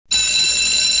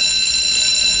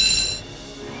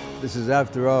This is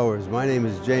After Hours. My name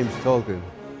is James Tolkien.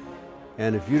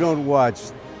 And if you don't watch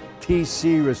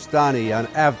T.C. Restani on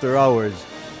After Hours,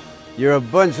 you're a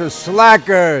bunch of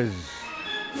slackers.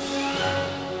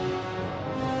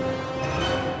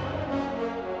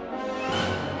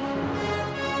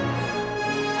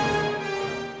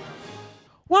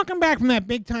 Welcome back from that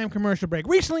big-time commercial break.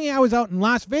 Recently, I was out in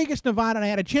Las Vegas, Nevada, and I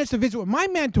had a chance to visit with my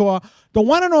mentor, the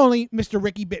one and only Mr.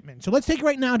 Ricky Bittman. So let's take it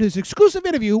right now to his exclusive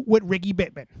interview with Ricky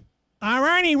Bittman. All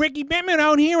righty, Ricky Bittman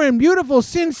out here in beautiful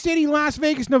Sin City, Las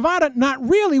Vegas, Nevada. Not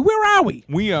really. Where are we?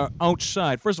 We are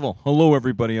outside. First of all, hello,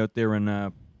 everybody out there in,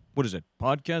 what is it,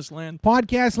 podcast land?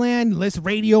 Podcast land,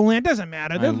 radio land, doesn't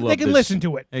matter. They can listen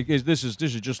to it. This is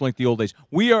just like the old days.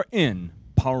 We are in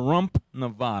Pahrump,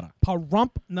 Nevada.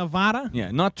 Pahrump, Nevada? Yeah,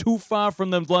 not too far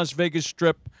from the Las Vegas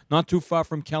Strip, not too far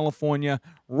from California,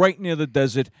 right near the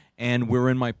desert, and we're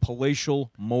in my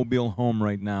palatial mobile home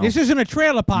right now. This isn't a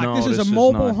trailer park. No, this is a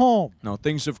mobile home. No,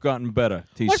 things have gotten better,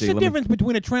 TC. What's the difference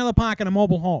between a trailer park and a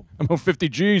mobile home? About 50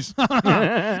 G's.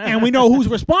 And we know who's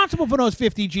responsible for those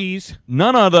 50 G's.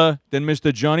 None other than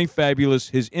Mr. Johnny Fabulous.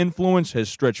 His influence has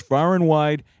stretched far and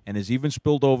wide and has even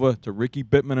spilled over to Ricky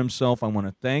Bittman himself. I want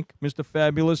to thank Mr.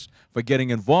 Fabulous for getting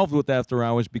involved with After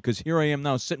Hours, because here I am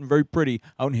now sitting very pretty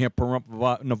out in here,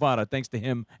 Pahrump, Nevada, thanks to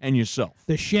him and yourself.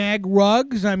 The shag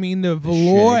rugs, the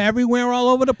velour everywhere all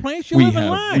over the place. You live in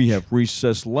large. We have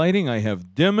recessed lighting. I have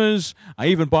dimmers. I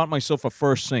even bought myself a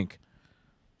first sink.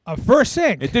 A first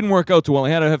sink? It didn't work out too well. I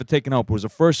had to have it taken out. It was a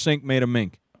first sink made of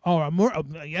mink. Oh,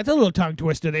 that's a little tongue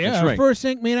twister there. That's right. A first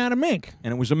sink made out of mink.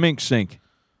 And it was a mink sink.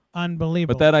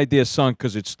 Unbelievable. But that idea sunk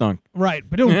because it stunk. Right.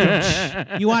 But you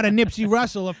are a Nipsey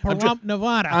Russell of Pahrump,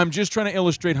 Nevada. I'm just trying to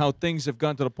illustrate how things have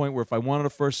gotten to the point where if I wanted a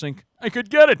first sink, I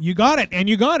could get it. You got it, and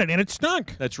it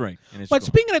stunk. That's right. But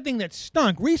speaking of thing that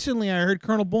stunk, recently I heard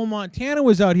Colonel Bull Montana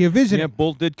was out here visiting. Yeah,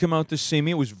 Bull did come out to see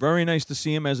me. It was very nice to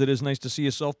see him, as it is nice to see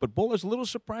yourself. But Bull is a little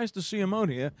surprised to see him out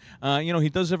here. He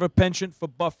does have a penchant for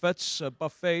buffets.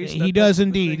 He does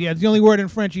indeed. Yeah, it's the only word in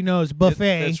French he knows,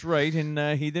 buffet. That's right.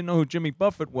 And he didn't know who Jimmy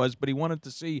Buffett was, but he wanted to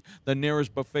see the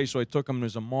nearest buffet, so I took him.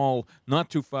 There's a mall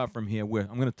not too far from here. Where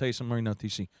I'm going to tell you something right now,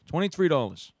 TC.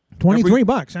 $23.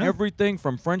 $23, huh? Everything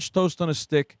from French toast on a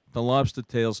stick to lobster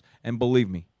tails, and believe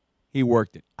me, he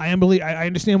worked it. I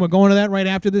understand we're going to that right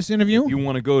after this interview. If you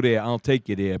want to go there, I'll take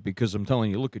you there, because I'm telling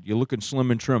you, you're looking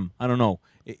slim and trim. I don't know.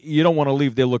 You don't want to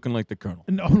leave there looking like the Colonel.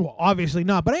 No, obviously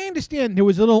not. But I understand there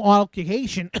was a little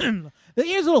altercation. The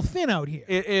air's a little thin out here.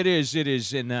 It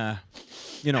is, and a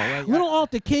little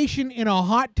altercation in a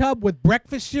hot tub with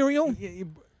breakfast cereal.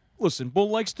 Listen, Bull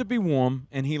likes to be warm,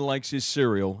 and he likes his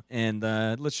cereal. And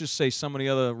let's just say some of the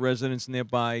other residents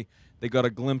nearby, they got a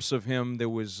glimpse of him. There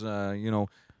was,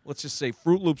 let's just say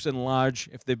Fruit Loops enlarged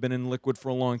if they've been in liquid for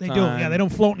a long time. They do, yeah. They don't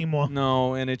float anymore.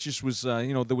 No, and it just was,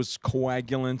 there was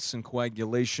coagulants and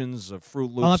coagulations of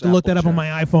Fruit Loops. I'll have to look that up on my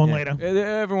iPhone later.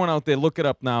 Everyone out there, look it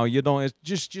up now. You don't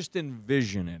just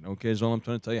envision it. Okay, is all I'm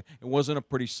trying to tell you. It wasn't a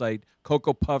pretty sight.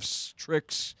 Cocoa Puffs,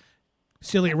 Tricks.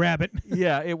 Silly rabbit.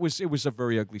 Yeah, it was a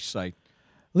very ugly sight.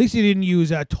 At least he didn't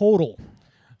use Total.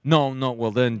 No. Well,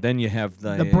 then you have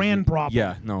the brand problem.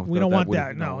 Yeah, no. We don't want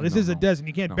that. No, this is a desert.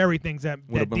 You can't bury things that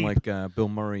would have been deep. Like Bill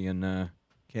Murray and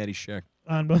Caddyshack.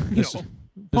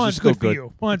 Pond's good for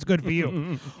you. Pond's good for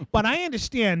you. But I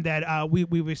understand that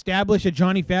we've established that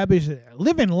Johnny Fab is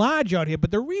living large out here. But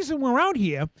the reason we're out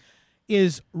here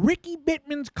is Ricky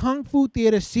Bittman's Kung Fu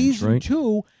Theater Season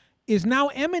 2 is now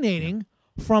emanating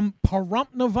from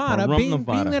Pahrump, Nevada, being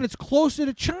that it's closer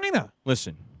to China.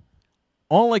 Listen,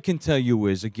 all I can tell you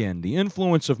is, again, the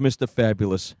influence of Mr.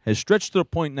 Fabulous has stretched to the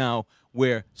point now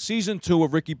where Season 2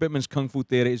 of Ricky Bittman's Kung Fu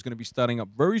Theater is going to be starting up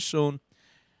very soon.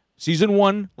 Season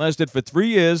 1 lasted for 3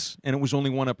 years, and it was only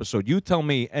 1 episode. You tell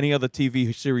me any other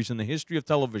TV series in the history of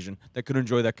television that could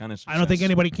enjoy that kind of success. I don't think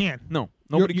anybody can. No,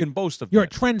 nobody can boast of that. You're a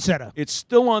trendsetter. It's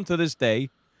still on to this day.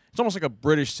 It's almost like a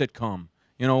British sitcom.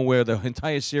 Where the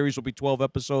entire series will be 12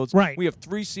 episodes. Right. We have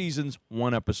 3 seasons,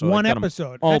 1 episode. One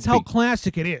episode. That's how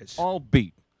classic it is. All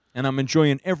beat. And I'm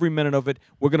enjoying every minute of it.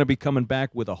 We're going to be coming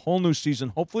back with a whole new season.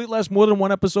 Hopefully it lasts more than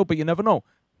 1 episode, but you never know.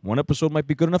 1 episode might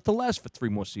be good enough to last for 3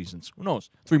 more seasons. Who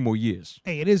knows? 3 more years.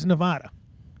 Hey, it is Nevada.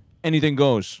 Anything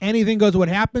goes. Anything goes. What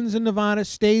happens in Nevada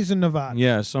stays in Nevada.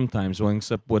 Yeah, sometimes. Well,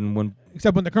 except when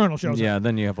the Colonel shows up. Yeah,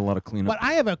 then you have a lot of cleanup.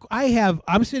 But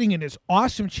I'm sitting in this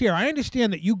awesome chair. I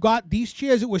understand that you got these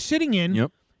chairs that we're sitting in.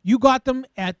 Yep. You got them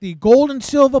at the Gold and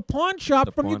Silver Pawn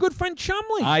Shop from your good friend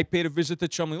Chumley. I paid a visit to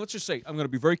Chumley. Let's just say, I'm going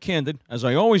to be very candid, as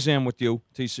I always am with you,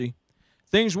 TC.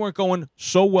 Things weren't going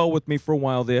so well with me for a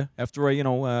while there. After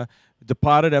I,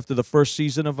 departed after the first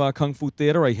season of Kung Fu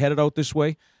Theater, I headed out this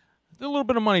way. a little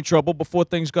bit of money trouble before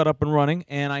things got up and running,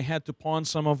 and I had to pawn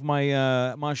some of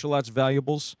my martial arts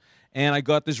valuables. And I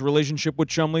got this relationship with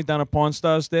Chumley down at Pawn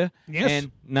Stars there. Yes.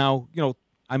 And now,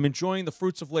 I'm enjoying the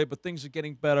fruits of labor. Things are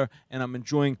getting better, and I'm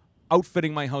enjoying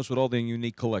outfitting my house with all the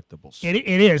unique collectibles. It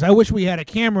is. I wish we had a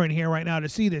camera in here right now to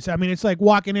see this. I mean, it's like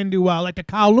walking into like the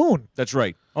Kowloon. That's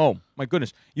right. Oh, my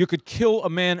goodness. You could kill a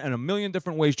man in a million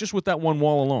different ways just with that one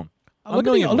wall alone. Look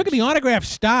at the autographed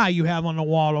star you have on the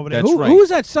wall over there. That's right. Who is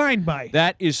that signed by?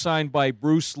 That is signed by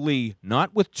Bruce Lee,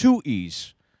 not with 2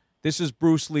 E's. This is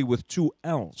Bruce Lee with 2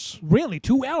 L's. Really?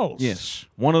 2 L's? Yes.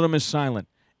 One of them is silent.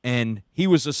 And he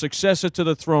was a successor to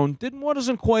the throne.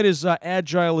 Wasn't quite as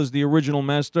agile as the original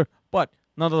master, but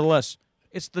nonetheless,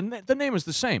 it's the name is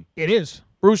the same. It is.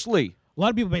 Bruce Lee. A lot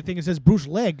of people may think it says Bruce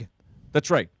Leg. That's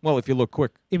right. Well, if you look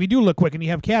quick. If you do look quick and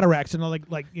you have cataracts and a lot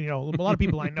of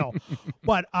people I know.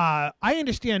 But I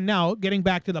understand now, getting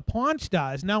back to the Pawn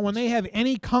Stars, now when they have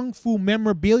any Kung Fu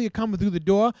memorabilia coming through the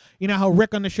door, you know how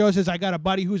Rick on the show says, I got a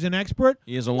buddy who's an expert?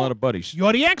 He has a lot of buddies.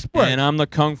 You're the expert. And I'm the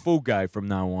Kung Fu guy from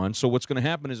now on. So what's going to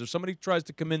happen is if somebody tries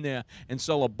to come in there and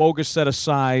sell a bogus set of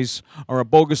sais or a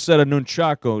bogus set of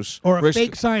nunchakos. Or a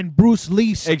fake signed Bruce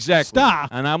Lee star.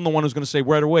 And I'm the one who's going to say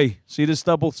right away, see this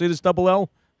double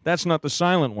L? That's not the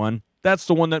silent one. That's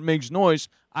the one that makes noise.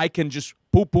 I can just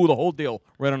poo-poo the whole deal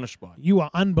right on the spot. You are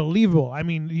unbelievable. I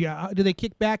mean, yeah. Do they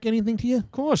kick back anything to you?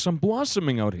 Of course. I'm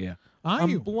blossoming out here.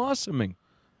 I'm blossoming.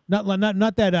 Not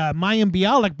that Mayim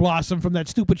Bialik blossom from that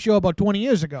stupid show about 20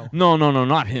 years ago. No,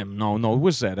 not him. No.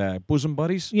 What's that? Bosom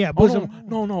Buddies? Yeah, Bosom.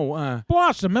 No.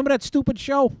 Blossom. Remember that stupid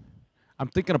show? I'm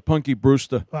thinking of Punky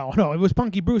Brewster. Well, no, it was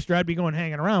Punky Brewster. I'd be going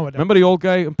hanging around with him. Remember the old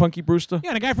guy, Punky Brewster?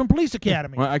 Yeah, the guy from Police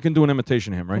Academy. Well, I can do an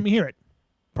imitation of him, right? Let me hear it.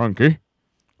 Punky.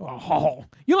 Oh,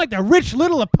 you're like the rich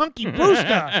little of Punky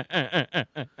Brewster.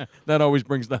 That always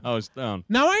brings the house down.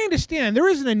 Now, I understand there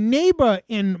isn't a neighbor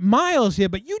in Miles here,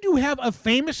 but you do have a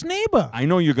famous neighbor. I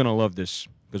know you're going to love this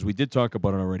because we did talk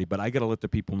about it already, but I got to let the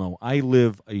people know. I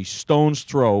live a stone's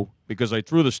throw because I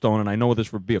threw the stone, and I know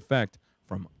this would be a fact,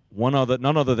 from none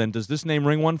other than, does this name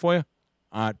ring one for you?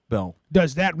 Art Bell.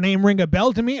 Does that name ring a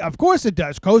bell to me? Of course it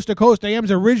does. Coast to Coast AM's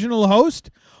original host,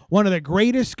 one of the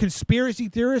greatest conspiracy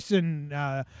theorists and,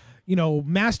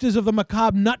 masters of the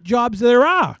macabre nut jobs there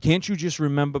are. Can't you just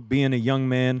remember being a young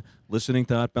man, listening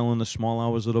to Art Bell in the small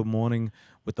hours of the morning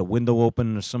with the window open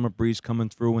and the summer breeze coming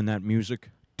through and that music?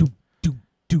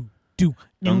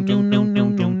 No.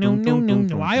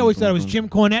 I always thought it was Jim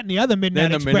Cornette and the other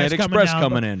Midnight Express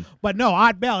coming in. But no,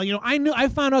 Art Bell. I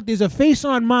found out there's a face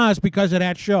on Mars because of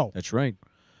that show. That's right.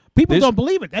 People don't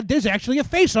believe it. There's actually a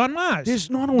face on Mars.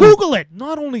 Google it.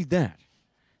 Not only that,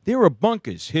 there are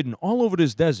bunkers hidden all over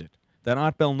this desert that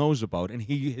Art Bell knows about, and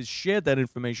he has shared that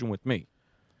information with me.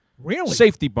 Really?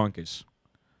 Safety bunkers.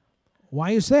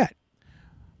 Why is that?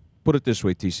 Put it this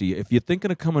way, TC. If you're thinking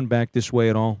of coming back this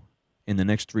way at all in the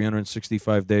next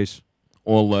 365 days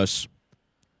or less,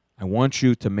 I want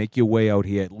you to make your way out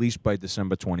here at least by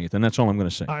December 20th, and that's all I'm going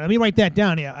to say. All right, let me write that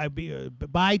down here.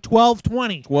 By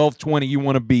 12/20. 12/20, you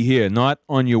want to be here, not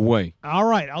on your way. All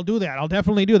right, I'll do that. I'll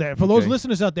definitely do that. For those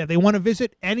listeners out there, they want to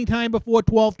visit anytime before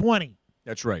 12/20.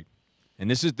 That's right. And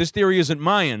this theory isn't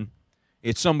mine.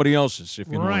 It's somebody else's, if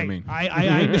you know what I mean. I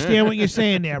understand what you're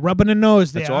saying there. Rubbing the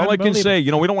nose there. That's all I can say.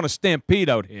 We don't want to stampede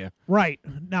out here. Right.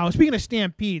 Now, speaking of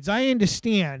stampedes, I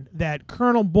understand that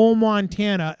Colonel Bull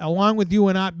Montana, along with you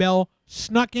and Art Bell,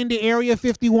 snuck into Area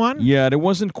 51? Yeah, it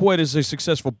wasn't quite as a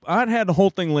successful. Art had the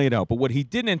whole thing laid out, but what he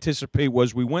didn't anticipate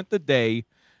was we went the day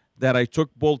that I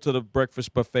took Bull to the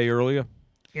breakfast buffet earlier.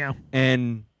 Yeah.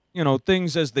 And,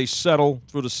 things as they settle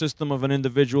through the system of an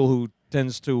individual who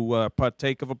tends to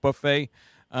partake of a buffet,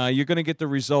 you're going to get the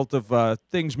result of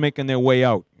things making their way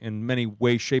out in many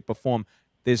ways, shape, or form.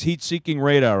 There's heat-seeking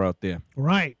radar out there.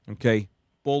 Right. Okay.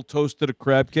 Bull toasted a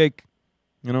crab cake,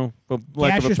 for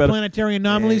lack of a gaseous better... planetary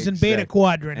anomalies and Beta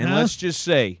Quadrant, And let's just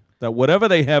say that whatever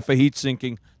they have for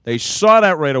heat-sinking, they saw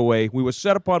that right away. We were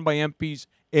set upon by MPs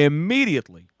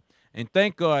immediately. And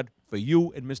thank God for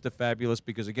you and Mr. Fabulous,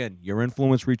 because, again, your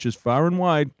influence reaches far and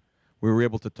wide. We were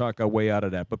able to talk our way out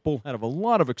of that. But Bull had a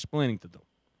lot of explaining to do.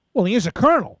 Well, he is a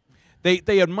colonel. They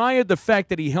admired the fact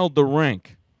that he held the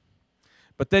rank.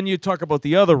 But then you talk about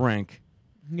the other rank,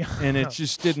 and it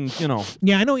just didn't,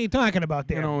 Yeah, I know what you're talking about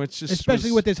there. It's just...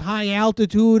 Especially with this high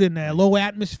altitude and low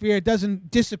atmosphere, it doesn't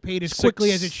dissipate as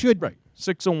quickly as it should. Right.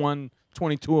 601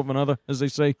 22 of another, as they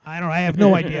say. I don't know. I have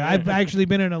no idea. I've actually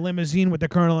been in a limousine with the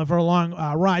Colonel for a long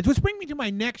rides, which brings me to my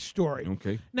next story.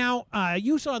 Okay. Now,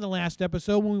 you saw the last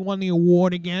episode when we won the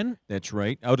award again. That's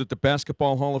right. Out at the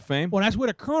Basketball Hall of Fame. Well, that's where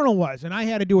the Colonel was, and I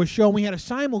had to do a show, and we had a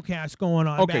simulcast going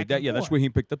on. Okay, back and that's forth. where he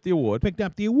picked up the award. Picked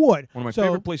up the award. One of my So,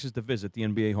 favorite places to visit, the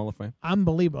NBA Hall of Fame.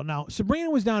 Unbelievable. Now, Sabrina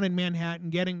was down in Manhattan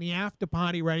getting the after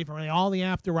party ready for all the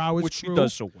after hours Which crew. she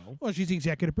does so well. Well, she's the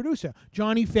executive producer.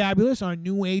 Johnny Fabulous, our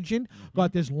new agent,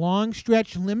 got this long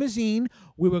stretch limousine.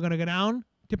 We were going to go down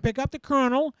to pick up the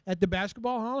Colonel at the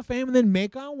Basketball Hall of Fame and then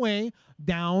make our way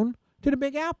down to the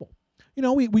Big Apple. You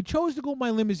know, we chose to go by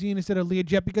limousine instead of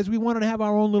Learjet because we wanted to have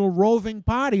our own little roving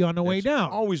party on the way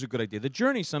down. Always a good idea. The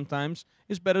journey sometimes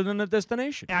is better than the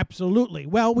destination. Absolutely.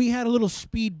 Well, we had a little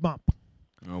speed bump.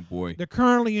 Oh, boy. The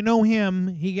Colonel, you know him,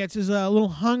 he gets his a little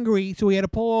hungry, so we had to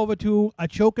pull over to a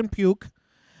choke and puke.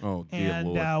 Oh, dear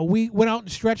And Lord. we went out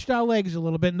and stretched our legs a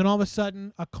little bit, and then all of a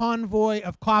sudden, a convoy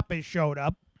of coppers showed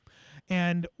up,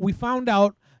 and we found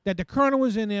out that the Colonel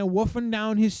was in there woofing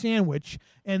down his sandwich,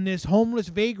 and this homeless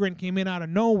vagrant came in out of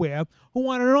nowhere who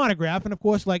wanted an autograph. And, of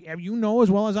course, like you know as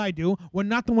well as I do, we're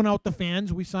nothing without the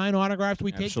fans. We sign autographs.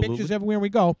 We take Absolutely. pictures everywhere we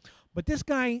go. But this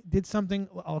guy did something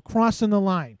crossing the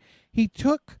line. He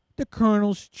took the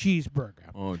Colonel's cheeseburger.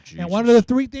 Oh, Jesus. And one of the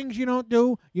three things you don't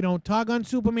do, you don't tug on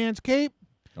Superman's cape,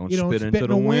 Don't you don't spit spit into in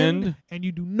the wind. and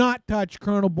you do not touch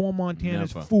Colonel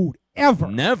Beaumontana's Never. food. Ever.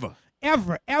 Never.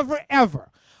 Ever, ever,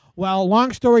 ever. Well,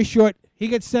 long story short, he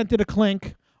gets sent to the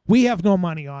clink. We have no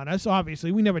money on us,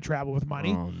 obviously. We never travel with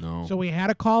money. Oh, no. So we had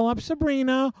to call up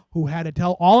Sabrina, who had to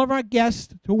tell all of our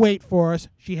guests to wait for us.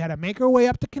 She had to make her way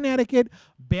up to Connecticut,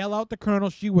 bail out the Colonel.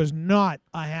 She was not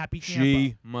a happy camper.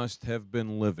 She must have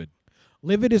been livid.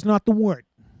 Livid is not the word.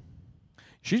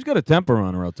 She's got a temper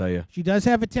on her, I'll tell you. She does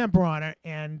have a temper on her,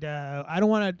 and I don't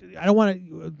want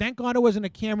to. Thank God it wasn't a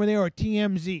camera there or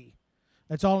TMZ.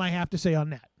 That's all I have to say on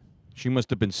that. She must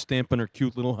have been stamping her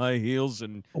cute little high heels.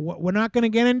 And We're not going to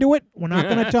get into it. We're not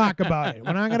going to talk about it.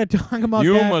 We're not going to talk about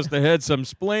you that. must have had some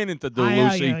splaining to do,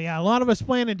 Lucy. Yeah, a lot of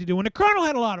explaining to do, and the Colonel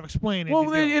had a lot of explaining. Well,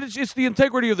 to do. it's the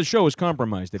integrity of the show is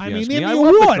compromised, if I you mean, ask the me. I love the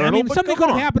award. Colonel, I mean, but something come could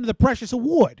have on. happened to the precious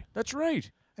award. That's right.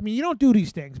 I mean, you don't do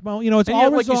these things. Well, it's And all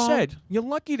yet, like you resolved. said, you're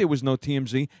lucky there was no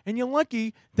TMZ, and you're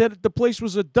lucky that the place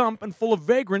was a dump and full of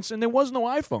vagrants, and there was no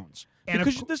iPhones. And of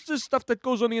Because this is stuff that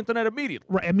goes on the internet immediately.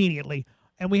 Right, immediately.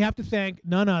 And we have to thank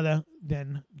none other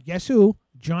than, guess who?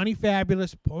 Johnny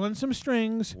Fabulous pulling some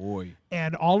strings. Boy.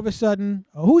 And all of a sudden,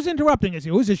 who's interrupting us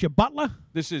here? Who's this, your butler?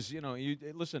 This is,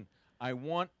 listen, I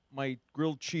want my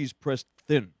grilled cheese pressed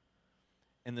thin.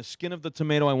 And the skin of the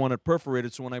tomato, I want it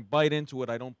perforated, so when I bite into it,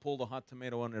 I don't pull the hot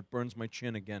tomato on it. It burns my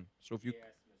chin again. So if you...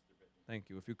 Thank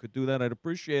you. If you could do that, I'd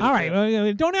appreciate it. All right.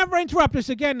 Well, don't ever interrupt us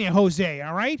again there, Jose,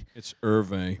 all right? It's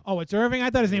Hervé. Oh, it's Irving? I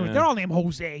thought his name was... Yeah. They're all named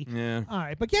Jose. Yeah. All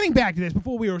right. But getting back to this,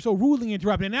 before we were so rudely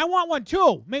interrupted, and I want one,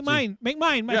 too. Make mine.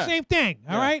 Yeah. Same thing,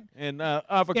 all Yeah. right? And Yes,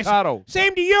 avocado.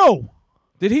 same to you.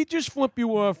 Did he just flip you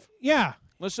off? Yeah.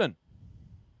 Listen.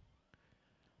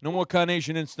 No more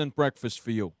Carnation Instant Breakfast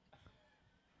for you.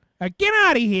 Get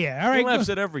out of here, all He right? laughs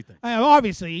at everything.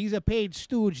 Obviously, he's a paid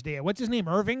stooge there. What's his name,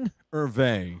 Irving?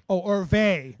 Hervé. Oh,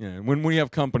 Hervé. Yeah, when we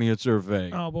have company, it's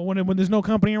Hervé. Oh, but when there's no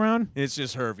company around? It's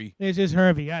just Hervey. It's just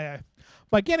Hervey. Yeah.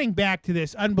 But getting back to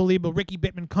this unbelievable Ricky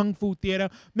Bittman Kung Fu Theater,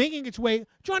 making its way,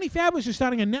 Johnny Fabulous is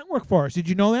starting a network for us. Did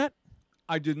you know that?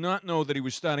 I did not know that he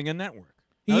was starting a network.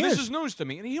 He Now, this is. is news to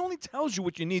me, and he only tells you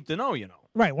what you need to know,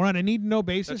 Right. We're on a need-to-know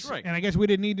basis. That's right. And I guess we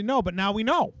didn't need to know, but now we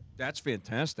know. That's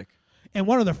fantastic. And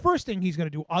one of the first things he's going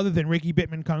to do, other than Ricky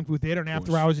Bittman Kung Fu Theater and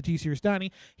After Hours at T.C.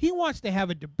 Restani, he wants to have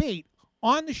a debate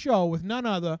on the show with none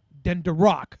other than The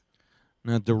Rock.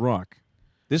 Now, The Rock.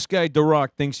 This guy, The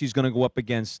Rock, thinks he's going to go up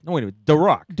against... No, wait a minute. The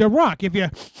Rock. The Rock,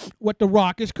 what The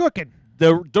Rock is cooking.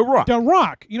 The Rock. The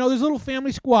Rock. There's a little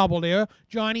family squabble there.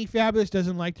 Johnny Fabulous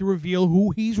doesn't like to reveal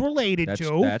who he's related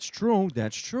to. That's true.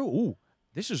 That's true. Ooh,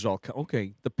 this is all...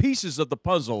 Okay, the pieces of the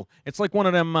puzzle. It's like one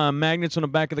of them magnets on the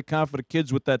back of the car for the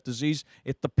kids with that disease.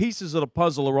 The pieces of the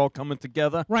puzzle are all coming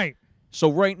together. Right. So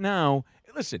right now,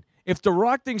 listen, if The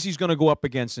Rock thinks he's going to go up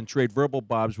against and trade verbal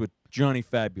bobs with Johnny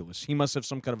Fabulous, he must have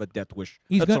some kind of a death wish.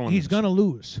 He's That's all I'm going gonna to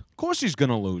lose. say. Of course he's going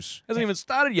to lose. Hasn't even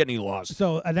started yet and he lost.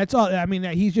 So that's all. I mean,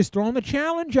 he's just throwing the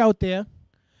challenge out there.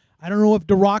 I don't know if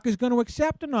The Rock is going to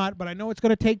accept or not, but I know it's going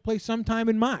to take place sometime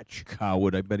in March.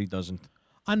 Coward, I bet he doesn't.